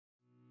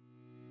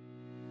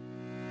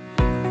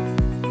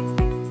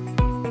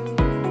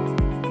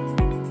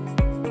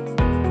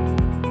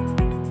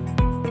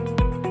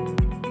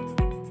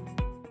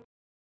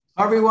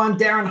Hi everyone,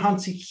 Darren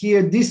Hunter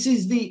here. This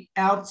is the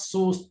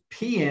Outsourced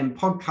PM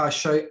podcast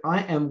show.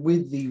 I am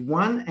with the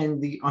one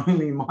and the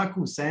only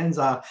Michael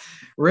Sanzar,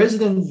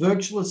 resident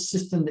virtual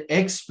assistant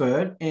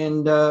expert.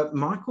 And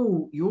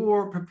Michael,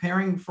 you're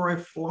preparing for a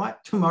flight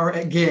tomorrow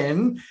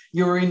again.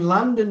 You were in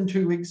London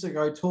 2 weeks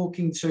ago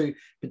talking to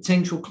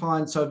potential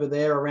clients over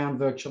there around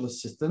virtual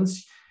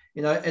assistants.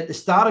 You know, at the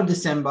start of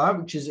December,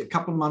 which is a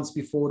couple of months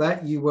before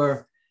that, you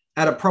were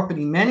at a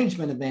property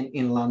management event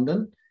in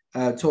London.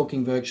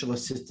 Talking virtual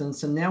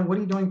assistants. And now what are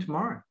you doing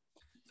tomorrow?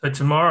 So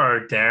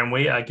tomorrow, Darren,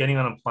 we are getting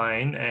on a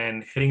plane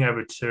and heading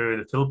over to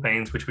the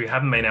Philippines, which we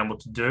haven't been able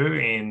to do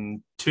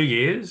in 2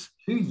 years.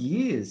 2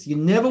 years. You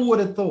never would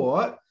have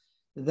thought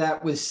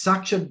that with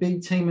such a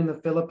big team in the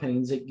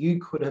Philippines that you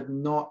could have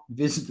not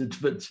visited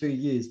for 2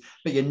 years,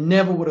 but you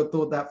never would have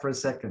thought that for a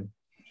second.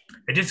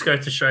 It just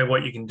goes to show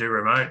what you can do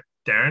remote,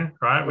 Darren,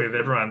 right, with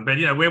everyone. But,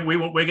 you know, we're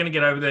going to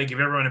get over there, give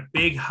everyone a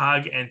big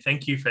hug and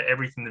thank you for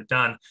everything they've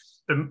done.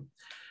 But,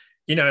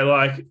 you know,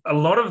 like a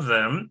lot of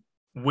them,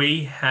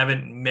 we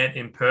haven't met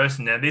in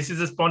person. Now, this is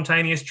a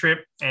spontaneous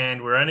trip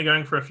and we're only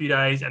going for a few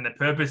days. And the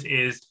purpose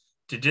is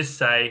to just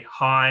say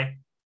hi,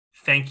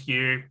 thank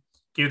you,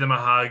 give them a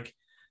hug.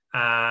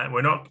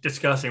 We're not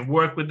discussing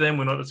work with them.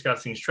 We're not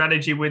discussing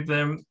strategy with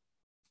them.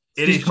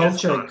 It is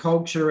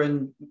culture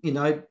and, you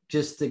know,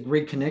 just the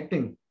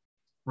reconnecting.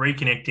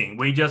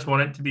 We just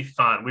want it to be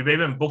fun. We've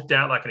even booked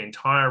out like an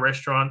entire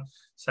restaurant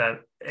so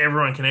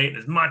everyone can eat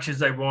as much as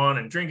they want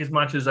and drink as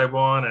much as they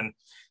want and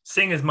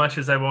sing as much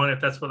as they want if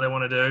that's what they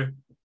want to do.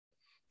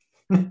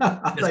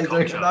 They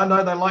do. I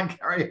know they like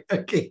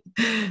karaoke.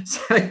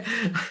 So,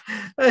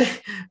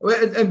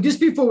 just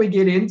before we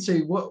get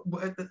into what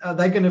are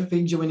they going to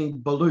feed you any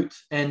balut?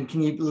 And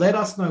can you let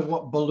us know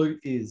what balut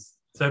is?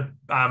 So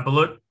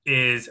balut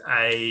is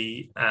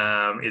a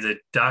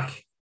duck.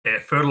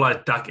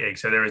 Fertilized duck egg.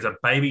 So there is a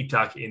baby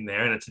duck in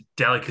there and it's a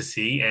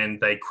delicacy and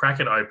they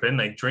crack it open,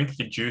 they drink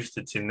the juice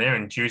that's in there,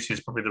 and juice is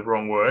probably the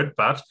wrong word,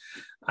 but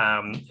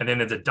and then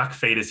there's a duck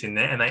fetus in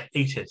there and they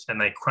eat it and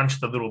they crunch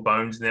the little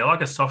bones and they're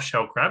like a soft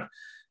shell crab,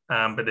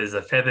 but there's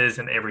the feathers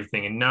and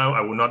everything. And no,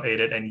 I will not eat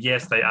it. And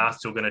yes, they are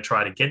still going to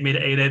try to get me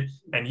to eat it.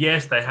 And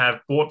yes, they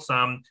have bought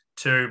some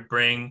to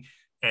bring.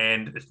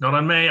 And it's not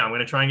on me. I'm going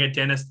to try and get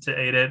Dennis to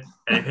eat it.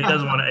 And if he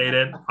doesn't want to eat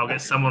it, I'll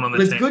get someone on the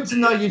team. It's good to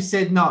know you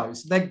said no.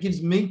 So that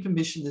gives me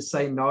permission to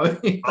say no.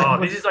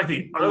 This is like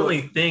the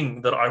only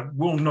thing that I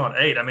will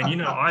not eat. I mean, you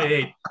know, I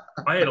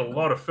eat a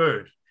lot of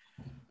food.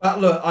 But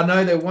look, I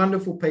know they're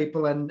wonderful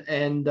people, and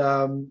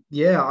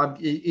yeah,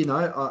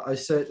 I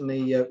certainly,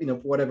 you know,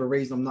 for whatever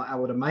reason, I'm not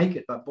able to make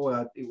it, but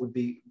boy, it would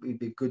be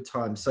a good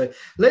time. So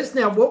let's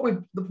now what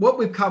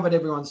we've covered,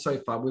 everyone, so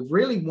far. We've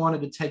really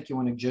wanted to take you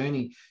on a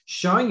journey,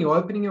 showing you,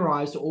 opening your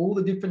eyes to all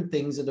the different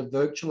things that a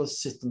virtual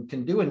assistant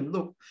can do. And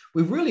look,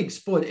 we've really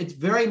explored. It's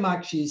very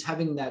much is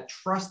having that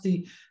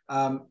trusty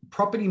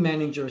property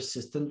manager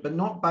assistant, but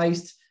not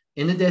based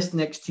in a desk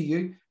next to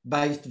you,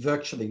 based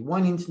virtually.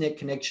 One internet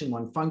connection,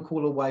 one phone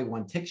call away,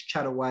 one text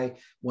chat away,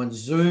 one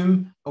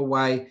Zoom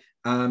away.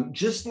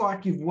 Just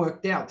like you've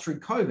worked out through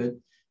COVID,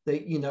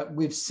 that, you know,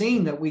 we've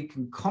seen that we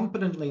can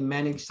competently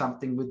manage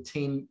something with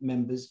team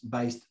members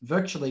based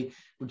virtually,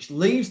 which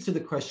leads to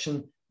the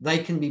question, they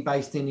can be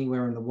based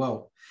anywhere in the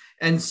world.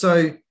 And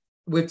so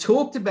we've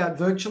talked about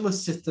virtual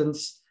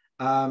assistants,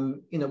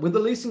 you know, with the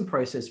leasing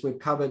process. We've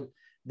covered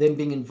them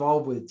being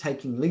involved with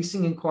taking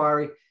leasing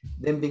inquiry,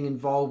 them being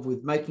involved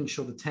with making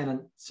sure the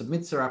tenant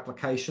submits their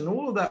application,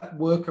 all of that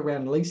work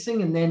around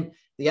leasing, and then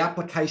the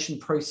application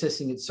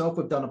processing itself.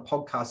 We've done a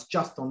podcast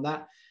just on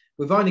that.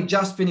 We've only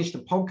just finished a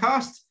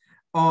podcast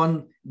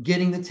on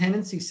getting the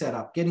tenancy set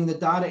up, getting the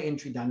data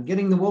entry done,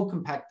 getting the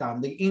welcome pack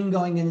done, the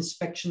ingoing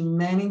inspection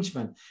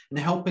management, and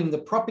helping the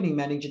property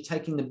manager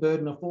taking the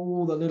burden of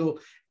all the little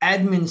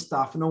admin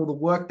stuff and all the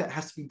work that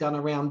has to be done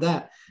around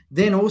that.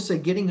 Then also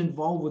getting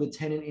involved with a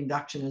tenant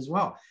induction as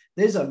well.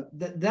 There's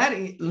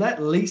that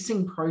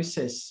leasing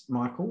process,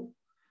 Michael,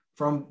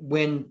 from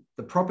when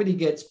the property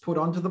gets put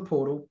onto the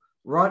portal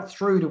right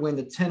through to when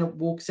the tenant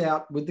walks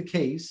out with the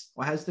keys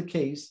or has the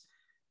keys.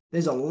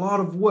 There's a lot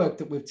of work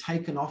that we've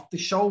taken off the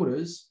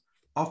shoulders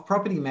of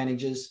property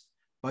managers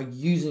by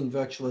using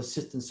virtual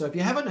assistants. So if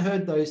you haven't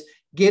heard those,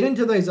 get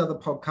into those other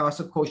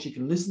podcasts. Of course, you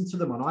can listen to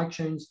them on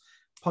iTunes,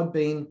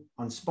 Podbean,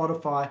 on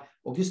Spotify,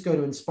 or just go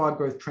to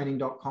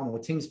inspiredgrowthtraining.com or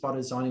Team Spot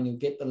Design and you'll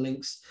get the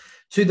links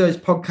to those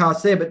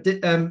podcasts there.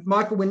 But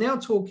Michael, we're now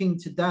talking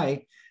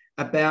today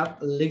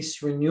about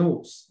lease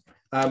renewals.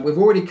 We've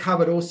already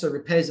covered also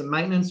repairs and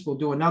maintenance. We'll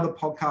do another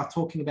podcast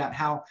talking about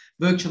how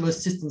virtual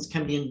assistants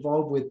can be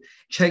involved with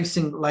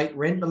chasing late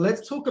rent. But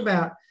let's talk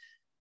about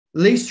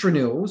lease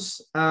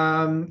renewals.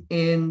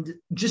 And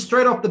just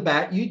straight off the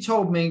bat, you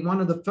told me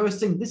one of the first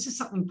things, this is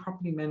something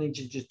property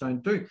managers just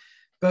don't do.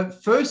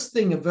 But first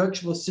thing a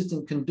virtual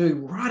assistant can do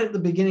right at the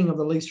beginning of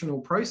the lease renewal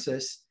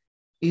process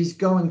is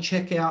go and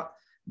check out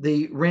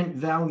the rent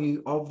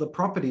value of the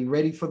property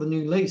ready for the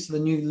new lease, the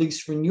new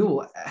lease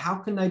renewal. How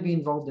can they be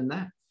involved in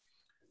that?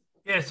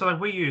 Yeah, so like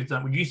we used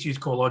to use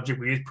CoreLogic,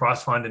 we use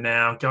Price Finder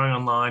now, going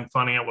online,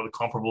 finding out what the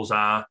comparables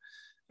are.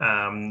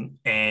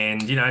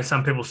 And, you know,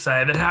 some people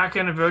say that how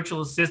can a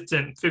virtual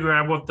assistant figure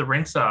out what the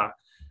rents are?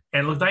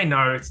 And look, they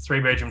know it's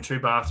 3-bedroom,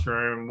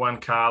 2-bathroom, 1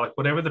 car, like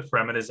whatever the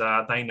parameters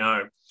are, they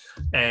know.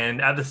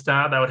 And at the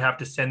start, they would have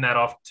to send that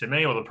off to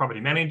me or the property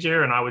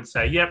manager. And I would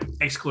say, yep,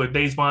 exclude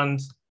these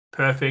ones,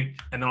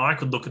 perfect. And then I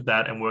could look at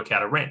that and work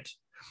out a rent.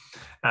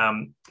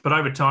 But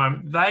over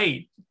time,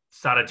 they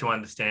started to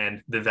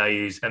understand the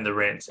values and the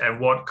rents and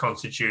what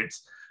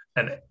constitutes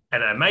an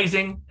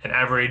amazing, an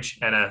average,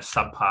 and a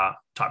subpar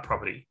type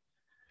property,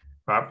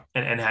 right?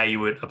 And how you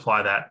would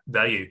apply that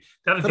value.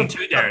 The other thing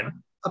too, Darren.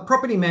 A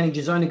property manager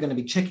is only going to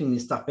be checking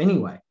this stuff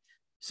anyway.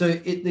 So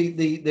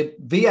the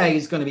VA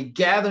is going to be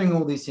gathering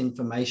all this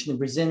information and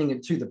presenting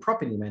it to the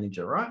property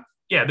manager, right?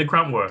 Yeah, the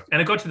grunt work. And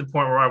it got to the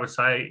point where I would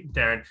say,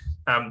 Darren,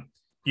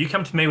 you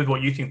come to me with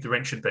what you think the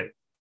rent should be,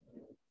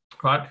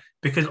 right?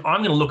 Because I'm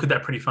going to look at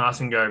that pretty fast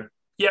and go,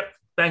 yep,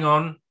 bang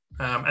on.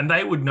 And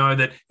they would know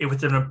that if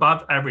it's an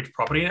above average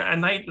property,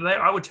 and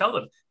I would tell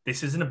them,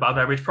 this is an above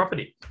average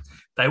property.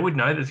 They would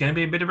know there's going to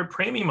be a bit of a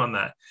premium on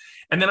that.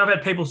 And then I've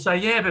had people say,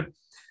 yeah, but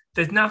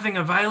there's nothing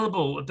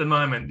available at the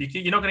moment.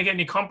 You're not going to get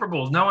any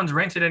comparables. No one's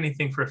rented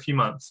anything for a few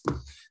months.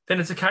 Then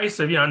it's a case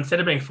of, you know, instead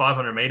of being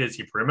 500 meters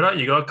your perimeter,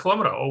 you go a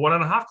kilometer or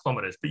 1.5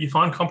 kilometers, but you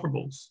find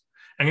comparables.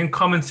 And then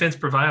common sense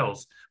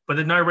prevails. But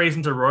there's no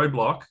reason to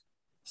roadblock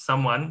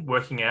someone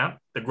working out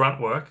the grunt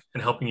work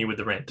and helping you with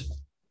the rent.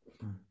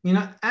 You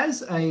know,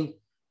 as a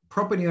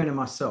property owner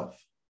myself,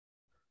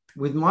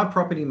 with my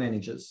property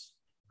managers,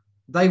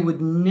 they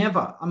would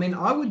never, I mean,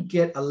 I would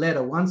get a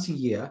letter once a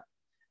year,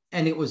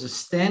 and it was a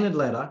standard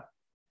letter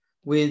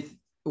with,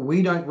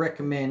 we don't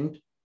recommend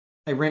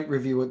a rent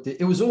review.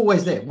 It was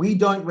always there. We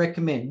don't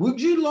recommend.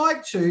 Would you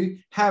like to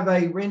have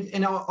a rent?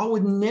 And I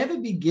would never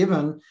be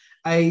given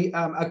a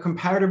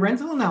comparative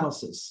rental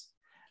analysis.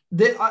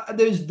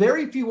 There's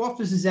very few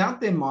offices out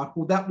there,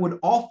 Michael, that would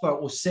offer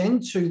or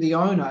send to the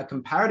owner a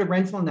comparative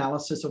rental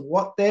analysis of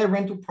what their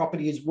rental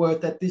property is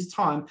worth at this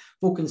time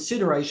for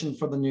consideration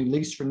for the new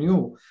lease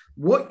renewal.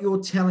 What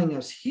you're telling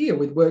us here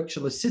with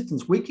virtual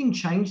assistants, we can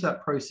change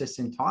that process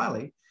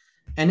entirely,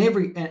 and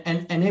every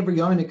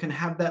owner can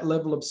have that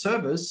level of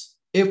service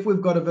if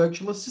we've got a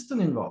virtual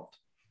assistant involved.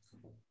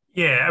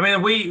 Yeah, I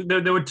mean,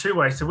 there were 2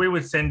 ways. So we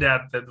would send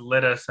out the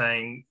letter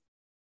saying,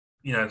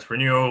 you know, it's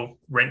renewal,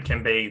 rent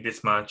can be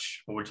this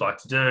much, what would you like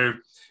to do?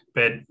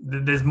 But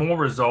there's more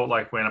result,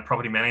 like when a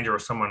property manager or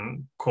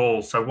someone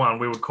calls. So one,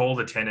 we would call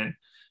the tenant,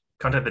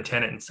 contact the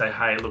tenant and say,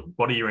 hey, look,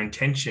 what are your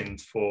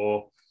intentions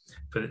for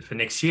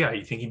next year? Are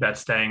you thinking about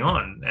staying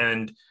on?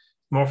 And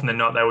more often than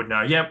not, they would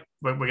know, yep,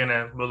 we're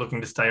looking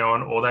to stay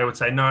on. Or they would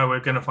say, no, we're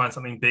going to find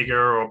something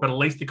bigger, but at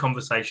least the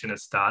conversation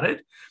has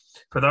started.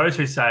 For those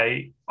who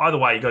say, either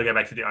way, you've got to go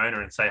back to the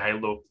owner and say, hey,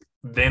 look,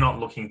 they're not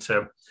looking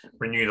to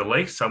renew the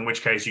lease. So in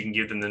which case you can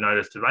give them the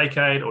notice to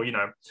vacate, or, you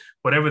know,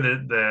 whatever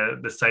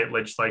the state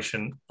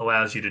legislation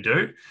allows you to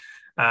do.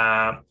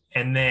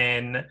 And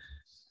then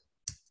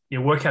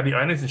you work out the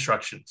owner's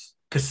instructions,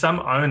 because some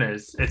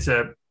owners, it's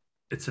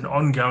an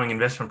ongoing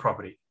investment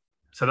property.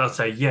 So they'll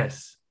say,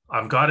 yes,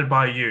 I'm guided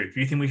by you. If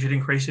you think we should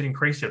increase it,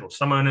 increase it. Or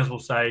some owners will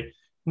say,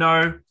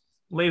 no,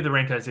 leave the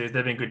rent as is.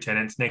 They've been good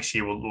tenants. Next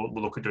year we'll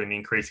look at doing the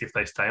increase if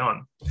they stay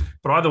on.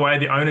 But either way,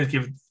 the owners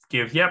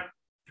give yep.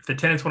 If the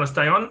tenants want to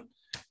stay on,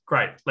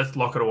 great, let's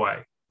lock it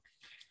away.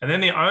 And then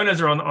the owners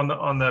are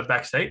on the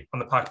back seat, on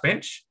the park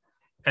bench,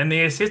 and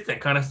the assistant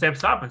kind of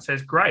steps up and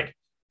says, great,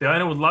 the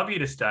owner would love you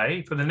to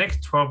stay. For the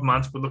next 12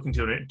 months, we're looking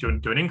to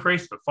do an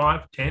increase of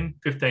 $5, $10,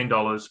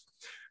 $15.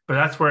 But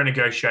that's where a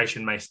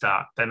negotiation may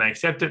start. They may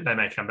accept it. They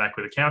may come back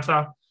with a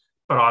counter.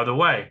 But either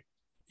way,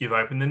 you've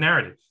opened the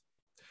narrative.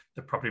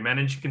 The property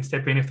manager can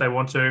step in if they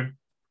want to,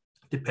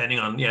 depending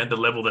on the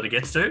level that it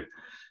gets to.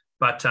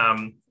 But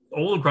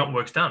all the grunt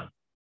work's done.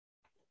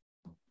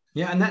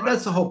 Yeah, and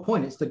that's the whole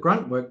point. It's the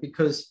grunt work,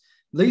 because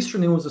lease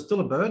renewals are still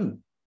a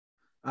burden,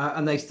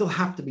 and they still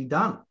have to be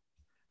done.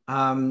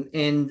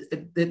 And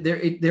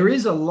there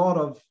is a lot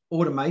of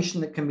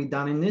automation that can be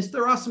done in this.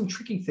 There are some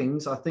tricky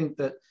things, I think,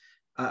 that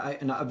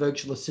a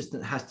virtual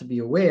assistant has to be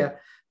aware.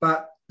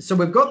 But so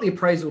we've got the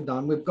appraisal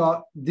done. We've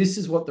got, this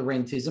is what the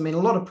rent is. I mean, a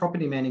lot of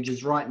property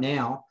managers right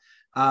now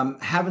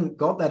haven't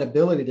got that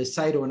ability to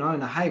say to an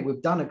owner, hey,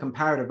 we've done a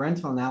comparative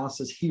rental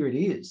analysis, here it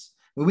is.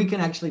 Well, we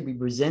can actually be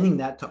presenting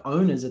that to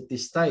owners at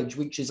this stage,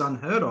 which is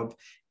unheard of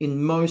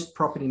in most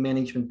property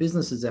management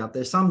businesses out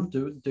there. Some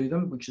do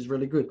them, which is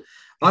really good.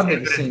 I've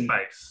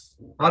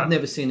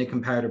never seen a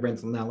comparative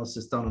rental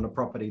analysis done on a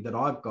property that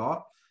I've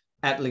got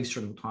at lease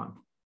renewal time.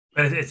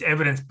 But it's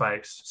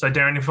evidence-based. So,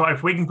 Darren,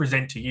 if we can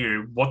present to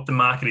you what the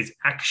market is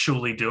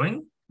actually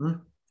doing and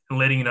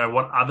letting you know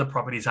what other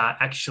properties are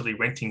actually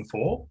renting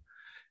for,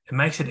 it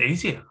makes it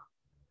easier.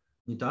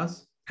 It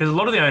does. Because a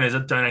lot of the owners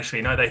don't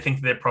actually know. They think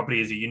their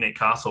property is a unique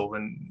castle,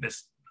 and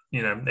this,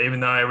 even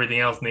though everything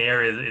else in the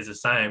area is the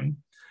same,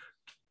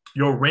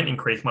 your rent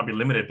increase might be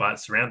limited by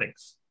its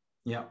surroundings.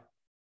 Yeah,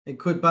 it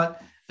could,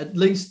 but at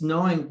least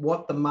knowing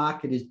what the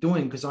market is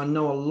doing, because I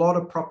know a lot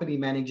of property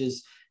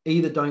managers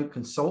either don't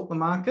consult the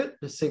market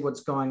to see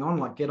what's going on,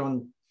 like get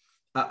on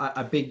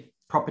a big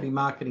property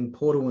marketing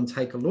portal and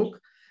take a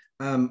look.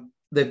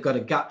 They've got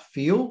a gut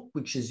feel,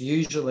 which is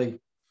usually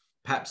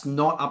perhaps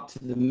not up to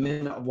the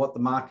minute of what the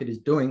market is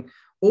doing,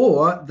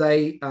 or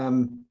they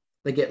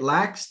get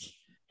laxed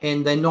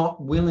and they're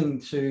not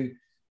willing to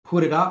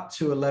put it up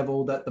to a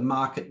level that the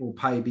market will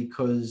pay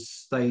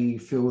because they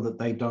feel that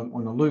they don't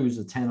want to lose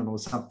a tenant or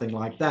something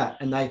like that.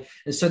 And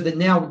so that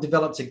now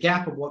develops a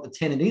gap of what the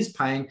tenant is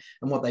paying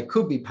and what they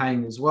could be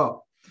paying as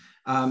well.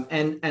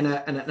 And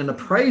an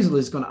appraisal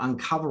is going to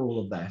uncover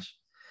all of that.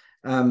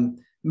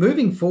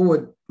 Moving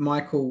forward,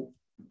 Michael,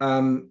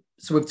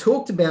 so we've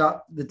talked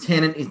about the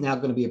tenant is now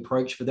going to be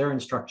approached for their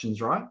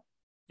instructions, right?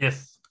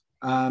 Yes.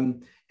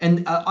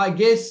 And I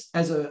guess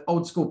as an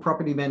old school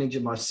property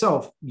manager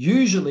myself,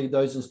 usually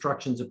those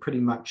instructions are pretty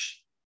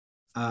much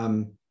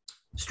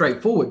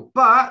straightforward.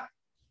 But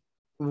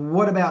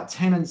what about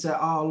tenants that,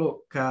 oh,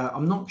 look,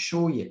 I'm not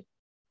sure yet.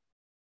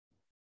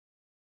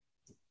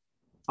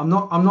 I'm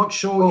not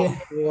sure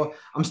yet, or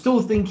I'm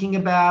still thinking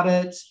about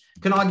it.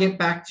 Can I get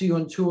back to you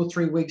in 2 or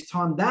 3 weeks'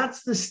 time?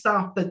 That's the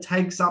stuff that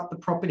takes up the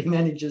property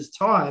manager's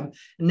time,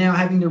 and now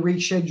having to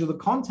reschedule the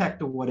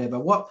contact or whatever.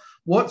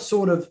 What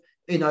sort of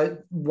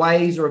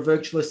ways or a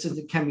virtual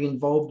assistant can be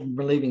involved in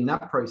relieving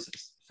that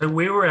process? So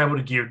we were able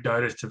to give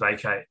notice to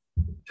vacate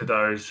to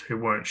those who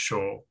weren't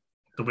sure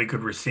that we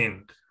could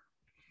rescind,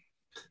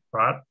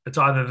 right? It's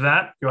either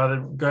that, you either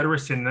go to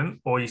rescind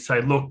them, or you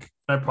say, look,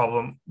 no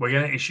problem, we're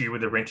going to issue you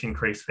with a rent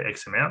increase for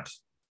X amount,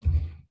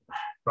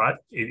 right?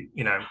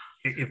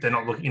 If they're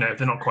not looking, if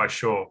they're not quite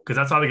sure, because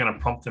that's either going to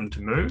prompt them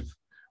to move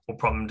or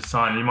prompt them to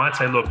sign. You might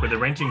say, look, with the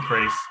rent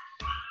increase,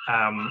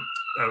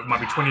 it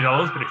might be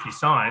 $20, but if you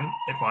sign,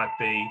 it might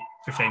be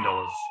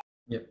 $15.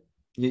 Yep.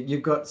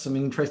 You've got some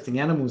interesting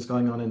animals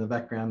going on in the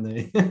background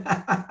there.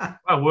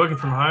 Well, working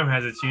from home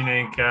has its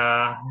unique,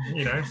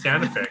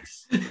 sound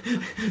effects.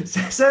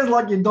 Sounds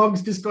like your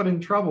dog's just got in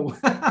trouble.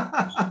 And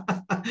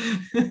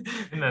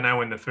they know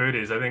when the food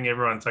is. I think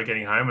everyone's like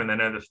getting home and they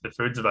know the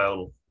food's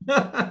available.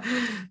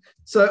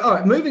 So, all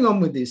right, moving on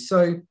with this.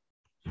 So,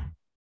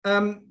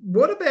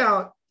 what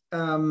about,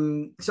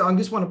 so I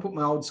just want to put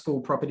my old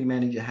school property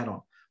manager hat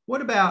on.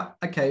 What about,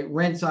 okay,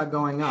 rents are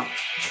going up.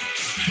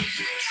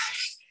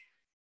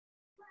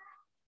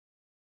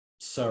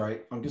 Sorry,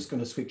 I'm just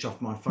going to switch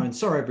off my phone.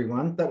 Sorry,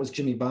 everyone. That was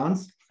Jimmy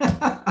Barnes.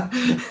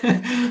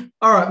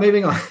 All right,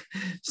 moving on.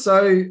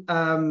 So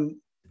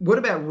what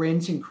about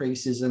rent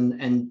increases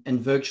and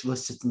virtual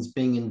assistants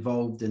being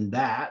involved in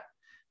that,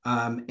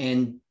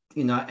 and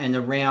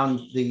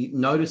around the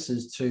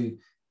notices to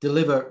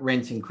deliver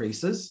rent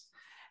increases,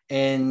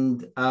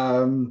 and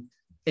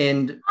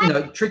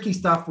tricky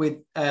stuff with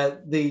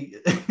the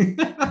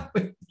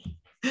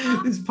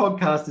this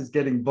podcast is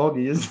getting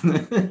boggy,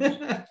 isn't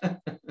it?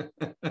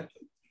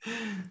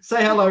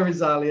 Say hello,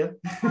 Rosalia.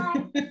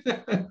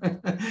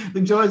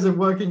 The joys of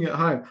working at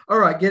home. All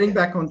right, getting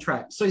back on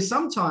track. So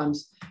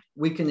sometimes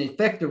we can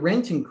effect a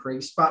rent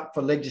increase, but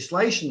for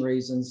legislation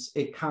reasons,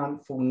 it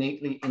can't fall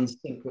neatly in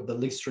sync with the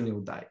lease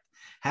renewal date.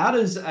 How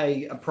does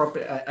a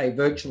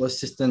virtual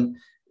assistant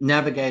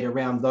navigate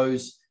around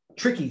those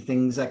tricky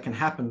things that can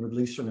happen with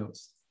lease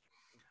renewals?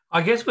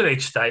 I guess with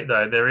each state,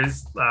 though, there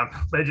is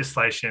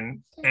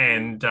legislation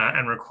and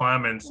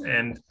requirements,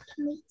 and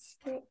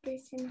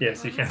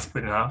yes, you can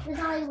split it up.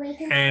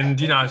 And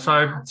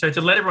so to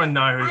let everyone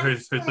know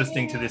who's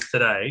listening to this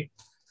today,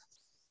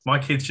 my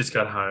kids just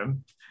got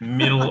home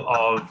middle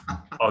of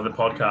the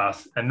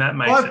podcast, and that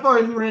makes my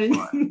phone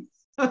ring.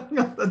 I've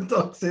got the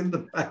dogs in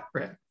the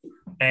background.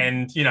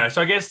 And so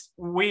I guess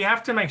we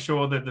have to make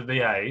sure that the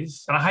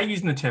VAs, and I hate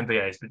using the term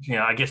VAs, but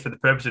I guess for the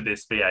purpose of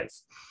this,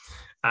 VAs.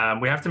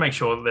 We have to make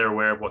sure that they're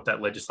aware of what that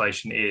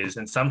legislation is.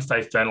 And some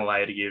states don't allow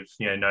you to give,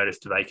 notice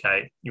to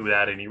vacate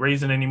without any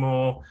reason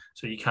anymore.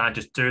 So you can't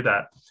just do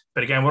that.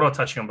 But again, what I was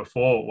touching on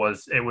before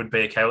was it would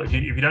be, okay, if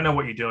you don't know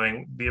what you're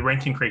doing, the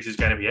rent increase is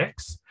going to be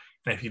X.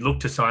 And if you look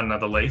to sign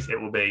another lease, it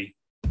will be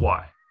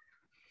Y,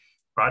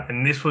 right?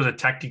 And this was a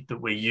tactic that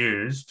we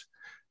used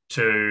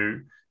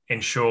to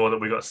ensure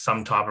that we got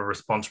some type of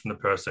response from the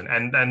person.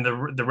 And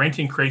the rent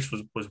increase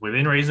was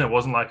within reason. It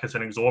wasn't like it's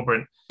an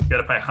exorbitant, you got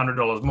to pay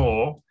 $100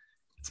 more.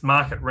 It's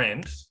market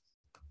rent,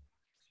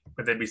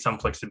 but there'd be some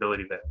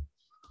flexibility there.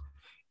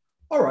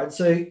 All right.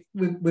 So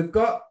we've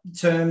got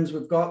terms,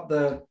 we've got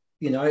the,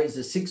 is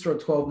it 6 or a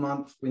 12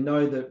 month? We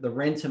know the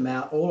rent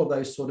amount, all of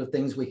those sort of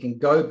things. We can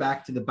go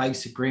back to the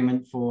base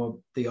agreement for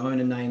the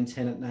owner name,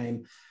 tenant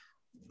name,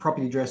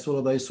 property address, all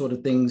of those sort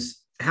of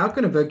things. How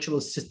can a virtual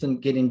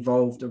assistant get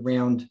involved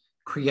around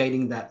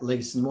creating that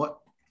lease, and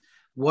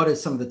what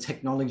is some of the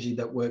technology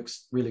that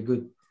works really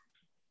good?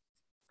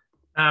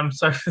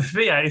 So for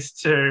the VAs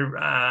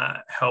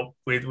to help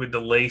with the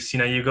lease,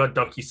 you've got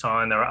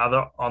DocuSign. There are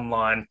other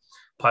online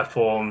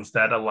platforms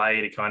that allow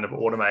you to kind of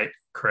automate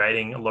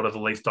creating a lot of the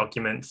lease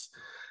documents.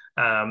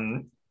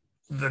 The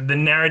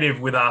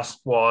narrative with us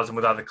was, and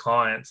with other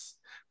clients,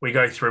 we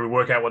go through, we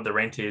work out what the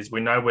rent is, we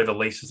know where the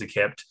leases are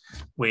kept,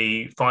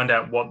 we find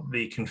out what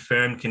the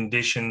confirmed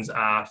conditions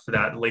are for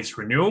that lease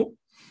renewal.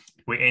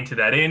 We enter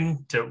that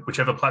in to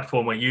whichever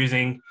platform we're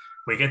using.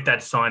 We get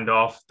that signed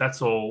off.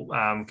 That's all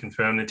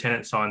confirmed. The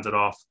tenant signs it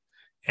off.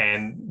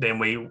 And then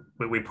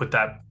we put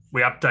that,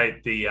 we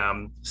update the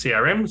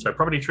CRM, so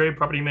Property Tree,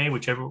 Property Me,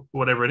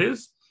 whatever it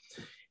is.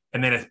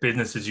 And then it's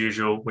business as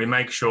usual. We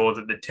make sure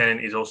that the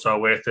tenant is also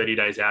aware 30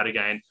 days out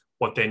again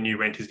what their new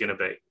rent is going to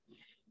be.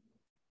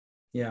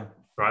 Yeah.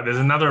 Right. There's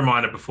another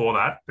reminder before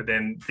that, but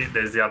then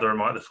there's the other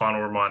reminder, the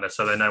final reminder,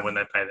 so they know when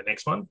they pay the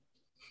next one.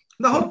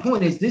 The whole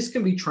point is this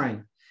can be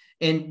trained.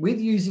 And with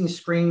using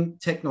screen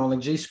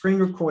technology, screen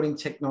recording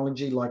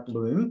technology like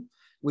Loom,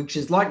 which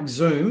is like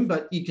Zoom,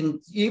 but you can,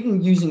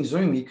 even using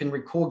Zoom, you can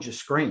record your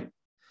screen.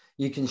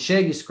 You can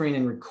share your screen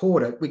and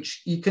record it,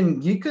 which you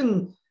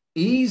can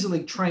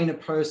easily train a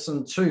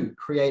person to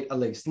create a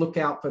lease. Look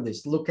out for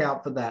this, look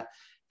out for that.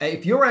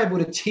 If you're able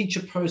to teach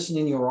a person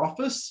in your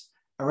office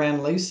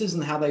around leases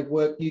and how they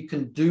work, you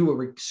can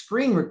do a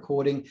screen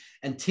recording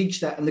and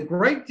teach that. And the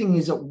great thing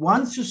is that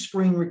once your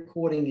screen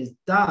recording is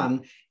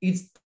done,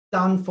 it's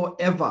done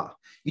forever.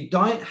 You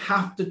don't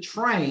have to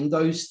train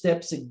those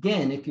steps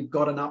again if you've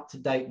got an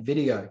up-to-date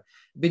video.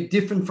 A bit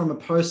different from a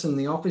person in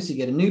the office. You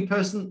get a new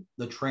person,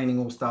 the training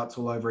all starts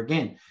all over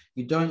again.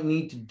 You don't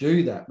need to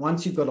do that.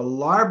 Once you've got a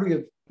library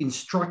of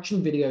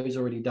instruction videos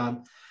already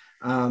done,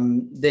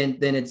 then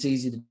it's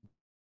easy to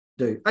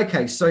do.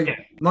 Okay, so yeah.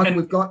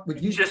 Michael,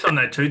 we've used just on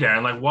that too,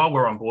 Darren. Like while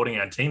we're onboarding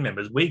our team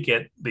members, we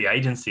get the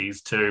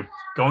agencies to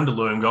go into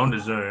Loom, go into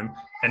Zoom,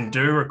 and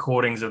do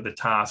recordings of the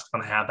task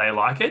on how they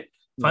like it.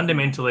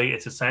 Fundamentally,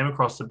 it's the same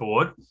across the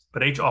board,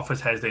 but each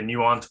office has their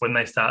nuance when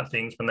they start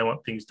things, when they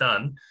want things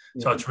done.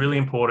 Yeah. So it's really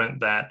important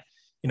that,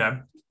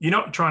 you're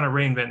not trying to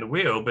reinvent the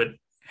wheel, but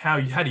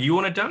how do you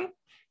want it done?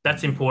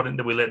 That's important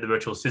that we let the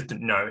virtual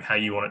assistant know how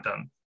you want it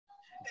done.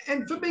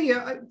 And for me,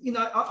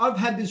 I've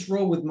had this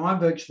role with my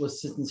virtual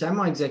assistants and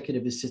my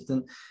executive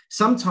assistant.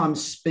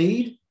 Sometimes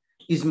speed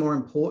is more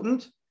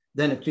important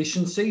than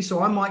efficiency.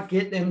 So I might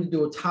get them to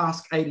do a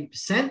task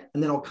 80%,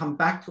 and then I'll come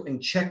back to it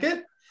and check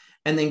it,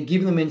 and then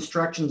give them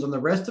instructions on the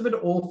rest of it.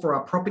 Or for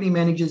our property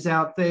managers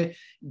out there,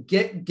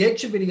 get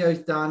your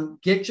videos done,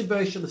 get your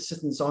virtual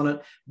assistants on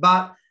it,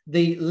 but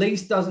the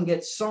lease doesn't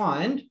get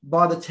signed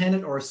by the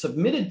tenant or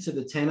submitted to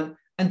the tenant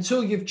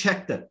until you've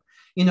checked it.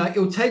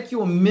 It'll take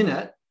you a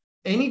minute.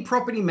 Any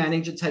property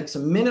manager takes a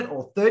minute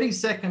or 30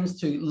 seconds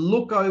to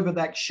look over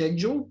that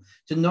schedule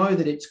to know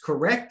that it's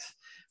correct,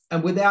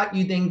 and without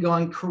you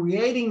then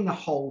creating the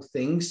whole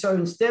thing. So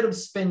instead of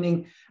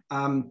spending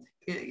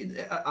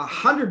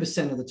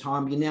 100% of the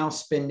time, you're now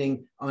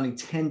spending only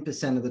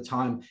 10% of the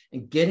time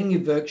and getting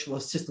your virtual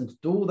assistant to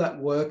do all that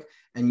work.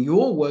 And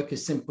your work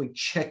is simply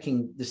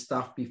checking the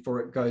stuff before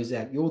it goes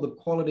out. You're the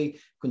quality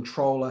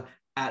controller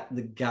at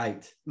the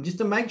gate, just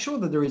to make sure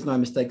that there is no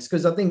mistakes.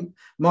 Because I think,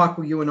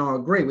 Michael, you and I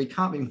agree, we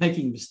can't be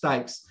making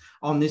mistakes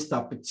on this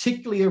stuff,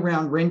 particularly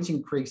around rent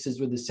increases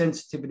with the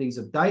sensitivities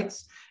of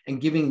dates and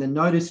giving the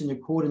notice in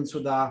accordance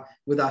with our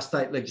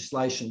state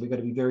legislation. We've got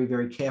to be very,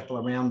 very careful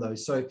around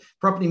those. So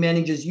property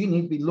managers, you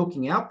need to be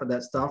looking out for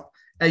that stuff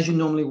as you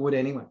normally would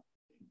anyway.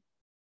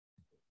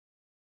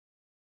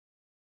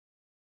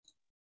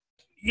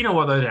 You know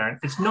what though, Darren?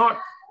 It's not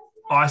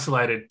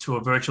isolated to a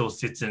virtual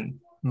assistant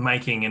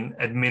making an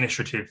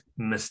administrative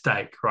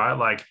mistake, right?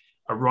 Like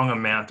a wrong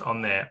amount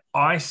on there.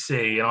 I've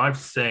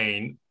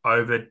seen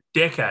over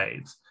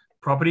decades,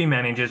 property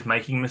managers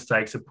making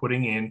mistakes of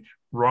putting in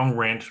wrong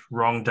rent,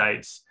 wrong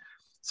dates.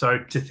 So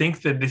to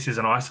think that this is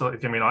an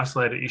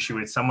isolated issue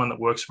with someone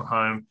that works from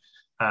home,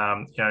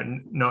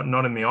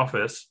 not in the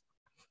office,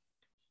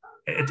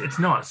 it's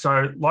not.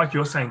 So like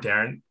you're saying,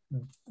 Darren,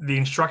 the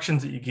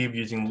instructions that you give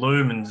using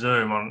Loom and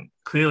Zoom on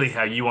clearly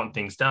how you want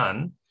things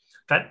done,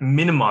 that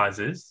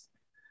minimizes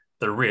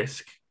the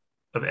risk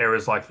of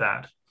errors like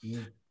that. Yeah.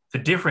 The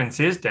difference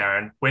is,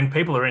 Darren, when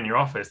people are in your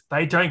office,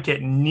 they don't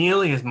get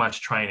nearly as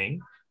much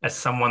training as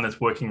someone that's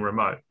working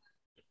remote.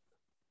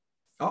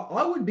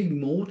 I would be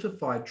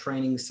mortified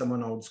training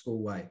someone old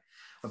school way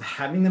of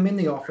having them in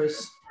the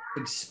office,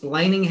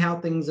 explaining how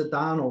things are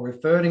done or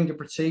referring to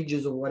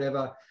procedures or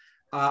whatever.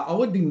 I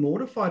would be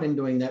mortified in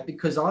doing that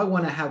because I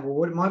want to have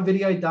my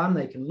video done.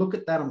 They can look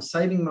at that. I'm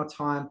saving my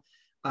time.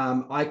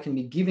 I can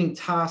be giving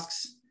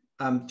tasks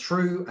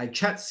through a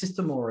chat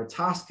system or a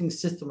tasking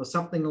system or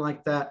something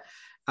like that.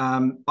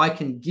 I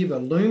can give a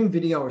Loom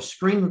video or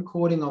screen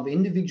recording of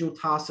individual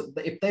tasks.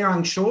 If they're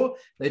unsure,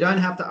 they don't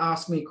have to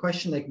ask me a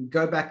question. They can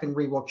go back and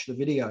rewatch the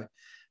video.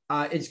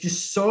 It's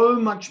just so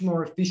much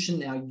more efficient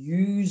now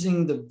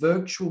using the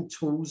virtual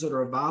tools that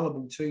are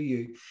available to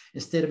you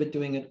instead of it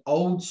doing an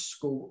old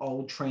school,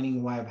 old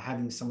training way of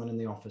having someone in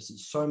the office.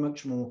 It's so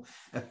much more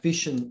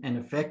efficient and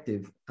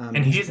effective.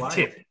 And here's a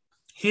tip.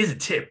 Here's a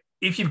tip.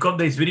 If you've got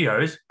these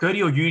videos, go to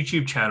your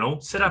YouTube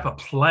channel, set up a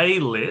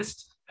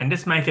playlist, and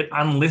just make it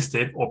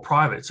unlisted or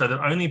private so that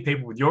only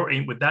people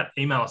with that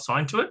email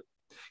assigned to it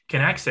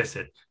can access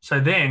it. So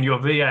then your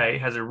VA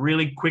has a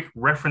really quick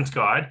reference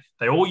guide.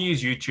 They all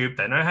use YouTube.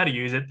 They know how to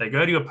use it. They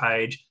go to your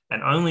page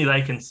and only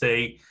they can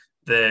see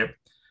the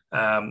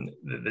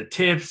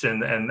tips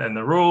and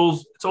the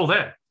rules. It's all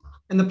there.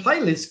 And the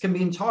playlist can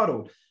be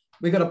entitled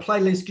We've got a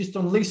playlist just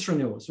on lease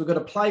renewals. We've got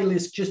a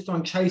playlist just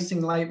on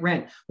chasing late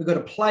rent. We've got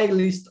a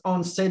playlist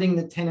on setting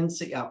the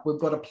tenancy up. We've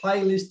got a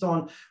playlist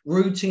on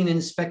routine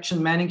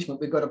inspection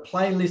management. We've got a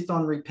playlist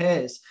on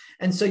repairs.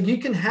 And so you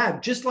can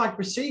have, just like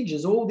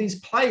procedures, all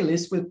these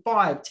playlists with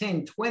 5,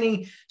 10,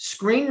 20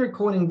 screen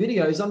recording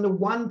videos under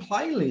one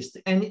playlist.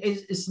 And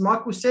as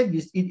Michael said,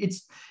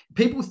 it's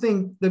people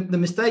think the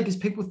mistake is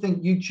people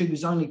think YouTube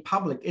is only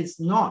public. It's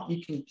not.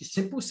 You can just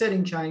simple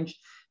setting change.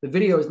 The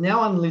video is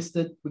now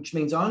unlisted, which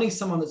means only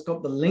someone that's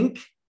got the link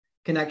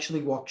can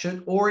actually watch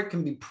it, or it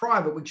can be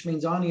private, which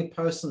means only a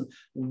person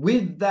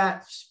with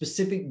that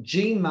specific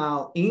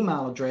Gmail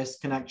email address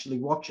can actually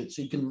watch it.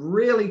 So you can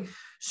really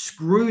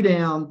screw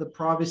down the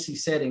privacy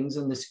settings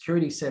and the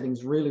security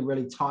settings really,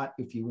 really tight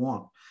if you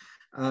want.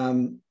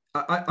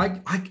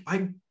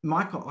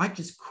 Michael, I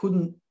just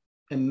couldn't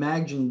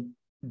imagine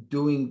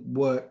doing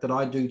work that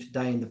I do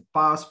today in the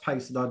fast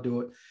pace that I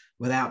do it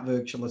without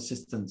virtual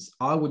assistants.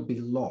 I would be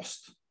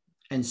lost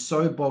and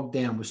so bogged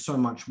down with so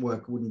much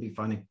work. It wouldn't be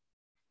funny.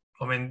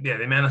 I mean, yeah,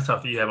 the amount of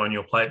stuff that you have on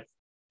your plate,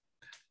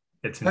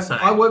 it's insane.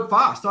 I work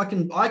fast. I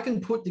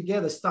can put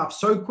together stuff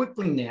so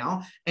quickly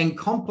now and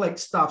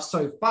complex stuff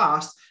so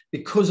fast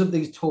because of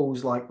these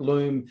tools like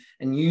Loom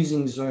and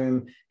using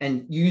Zoom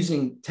and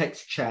using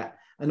text chat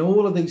and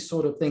all of these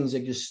sort of things.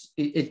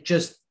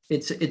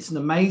 It's an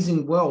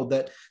amazing world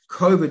that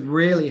COVID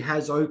really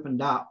has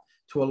opened up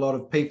to a lot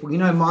of people. You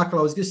know, Michael,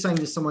 I was just saying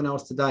to someone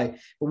else today, if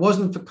it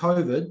wasn't for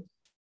COVID,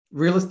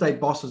 real estate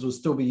bosses would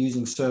still be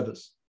using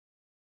servers.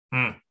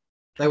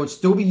 They would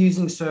still be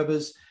using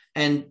servers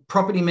and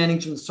property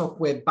management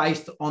software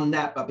based on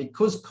that. But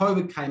because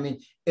COVID came in,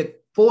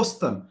 it forced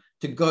them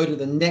to go to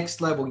the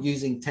next level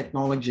using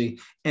technology.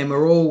 And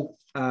we're all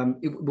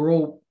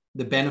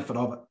the benefit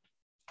of it,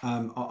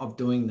 of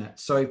doing that.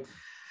 So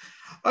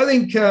I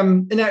think,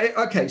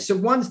 okay, so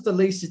once the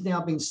lease has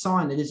now been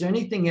signed, is there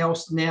anything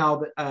else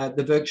now that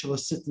the virtual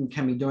assistant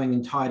can be doing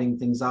and tidying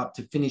things up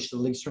to finish the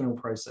lease renewal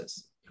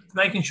process?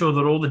 Making sure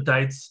that all the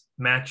dates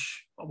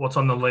match what's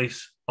on the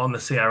lease on the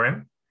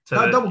CRM.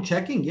 So double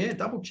checking.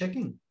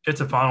 It's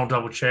a final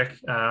double check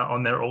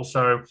on there.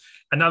 Also,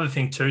 another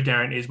thing too,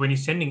 Darren, is when you're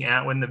sending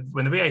out, when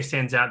the VA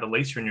sends out the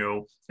lease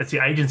renewal, it's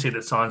the agency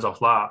that signs off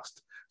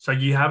last. So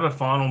you have a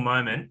final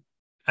moment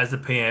as the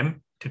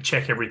PM to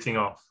check everything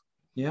off.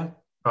 Yeah.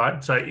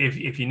 Right. So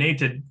if you need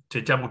to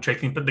double check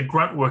things, but the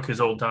grunt work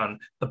is all done,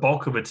 the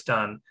bulk of it's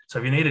done. So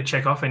if you need to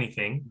check off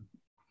anything,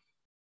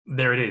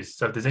 there it is.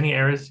 So if there's any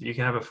errors, you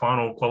can have a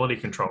final quality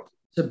control.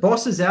 So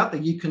bosses out there,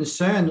 you're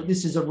concerned that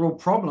this is a real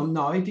problem.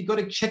 No, if you've got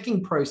a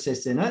checking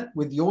process in it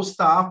with your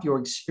staff, your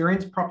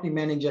experienced property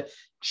manager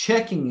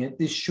checking it,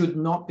 this should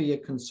not be a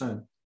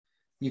concern.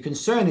 Your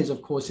concern is,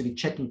 of course, if your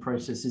checking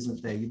process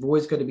isn't there. You've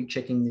always got to be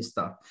checking this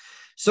stuff.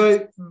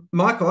 So,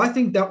 Michael, I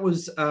think that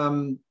was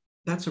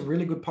that's a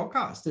really good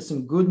podcast. There's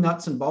some good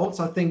nuts and bolts.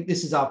 I think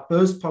this is our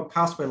first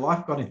podcast where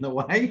life got in the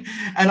way,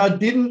 and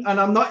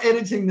I'm not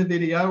editing the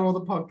video or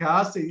the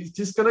podcast. It's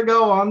just going to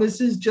go on.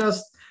 This is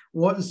just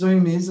what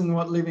Zoom is and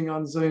what living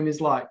on Zoom is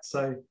like.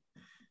 So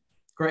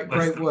great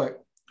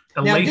work.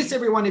 Now, just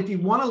everyone, if you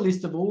want a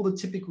list of all the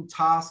typical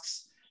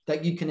tasks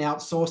that you can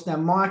outsource. Now,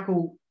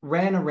 Michael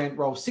ran a rent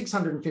roll,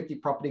 650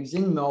 properties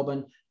in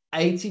Melbourne.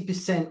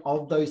 80%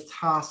 of those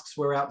tasks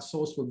were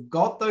outsourced. We've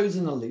got those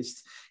in a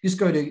list. Just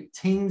go to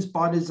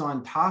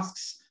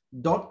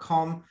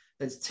teamsbydesigntasks.com.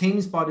 That's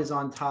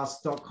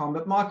teamsbydesigntasks.com.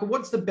 But Michael,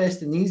 what's the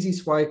best and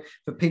easiest way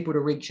for people to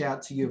reach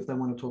out to you if they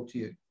want to talk to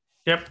you?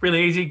 Yep,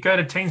 really easy. Go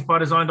to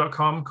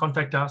teamsbydesign.com,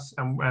 contact us,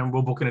 and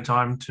we'll book in a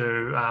time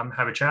to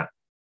have a chat.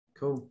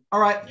 Cool.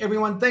 All right,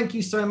 everyone, thank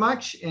you so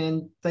much.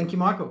 And thank you,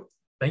 Michael.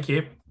 Thank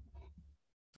you.